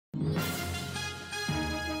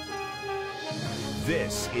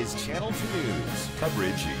This is Channel 2 News,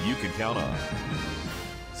 coverage you can count on.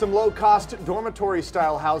 Some low-cost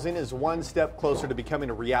dormitory-style housing is one step closer to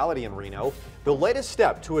becoming a reality in Reno. The latest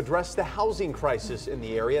step to address the housing crisis in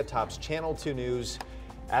the area tops Channel 2 News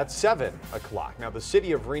at 7 o'clock. Now, the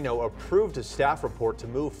city of Reno approved a staff report to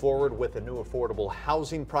move forward with a new affordable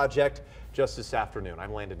housing project just this afternoon.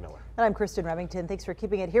 I'm Landon Miller. And I'm Kristen Remington. Thanks for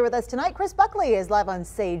keeping it here with us tonight. Chris Buckley is live on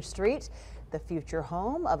Sage Street, the future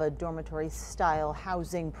home of a dormitory-style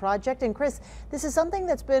housing project. And Chris, this is something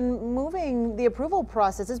that's been moving. The approval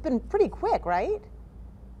process has been pretty quick, right?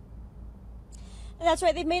 That's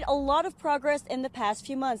right. They've made a lot of progress in the past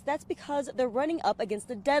few months. That's because they're running up against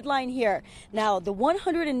the deadline here. Now, the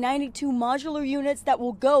 192 modular units that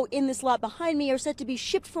will go in this lot behind me are set to be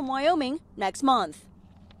shipped from Wyoming next month.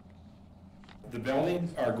 The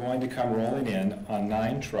buildings are going to come rolling in on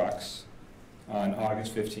 9 trucks on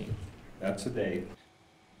August 15th. That's the date.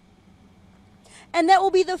 And that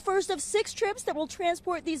will be the first of 6 trips that will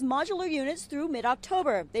transport these modular units through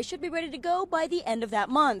mid-October. They should be ready to go by the end of that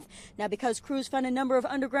month. Now, because crews found a number of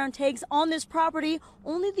underground tanks on this property,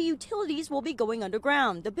 only the utilities will be going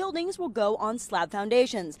underground. The buildings will go on slab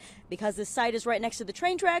foundations. Because this site is right next to the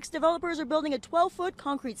train tracks, developers are building a 12-foot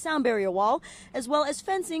concrete sound barrier wall, as well as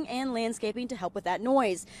fencing and landscaping to help with that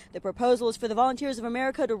noise. The proposal is for the Volunteers of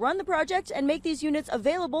America to run the project and make these units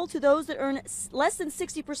available to those that earn less than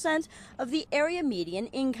 60% of the area median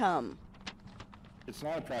income. It's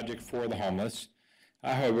not a project for the homeless.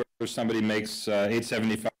 However, if somebody makes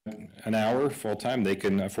 $8.75 an hour full-time, they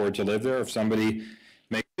can afford to live there. If somebody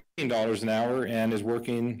makes $15 an hour and is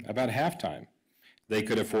working about half-time, they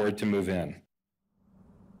could afford to move in.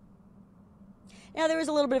 Now, there is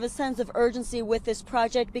a little bit of a sense of urgency with this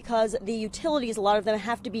project because the utilities, a lot of them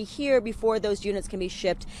have to be here before those units can be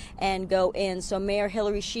shipped and go in. So Mayor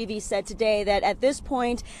Hillary Sheevey said today that at this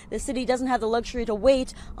point, the city doesn't have the luxury to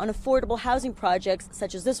wait on affordable housing projects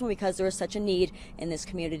such as this one because there is such a need in this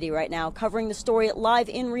community right now. Covering the story live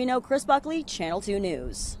in Reno, Chris Buckley, Channel 2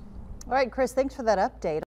 News. All right, Chris, thanks for that update.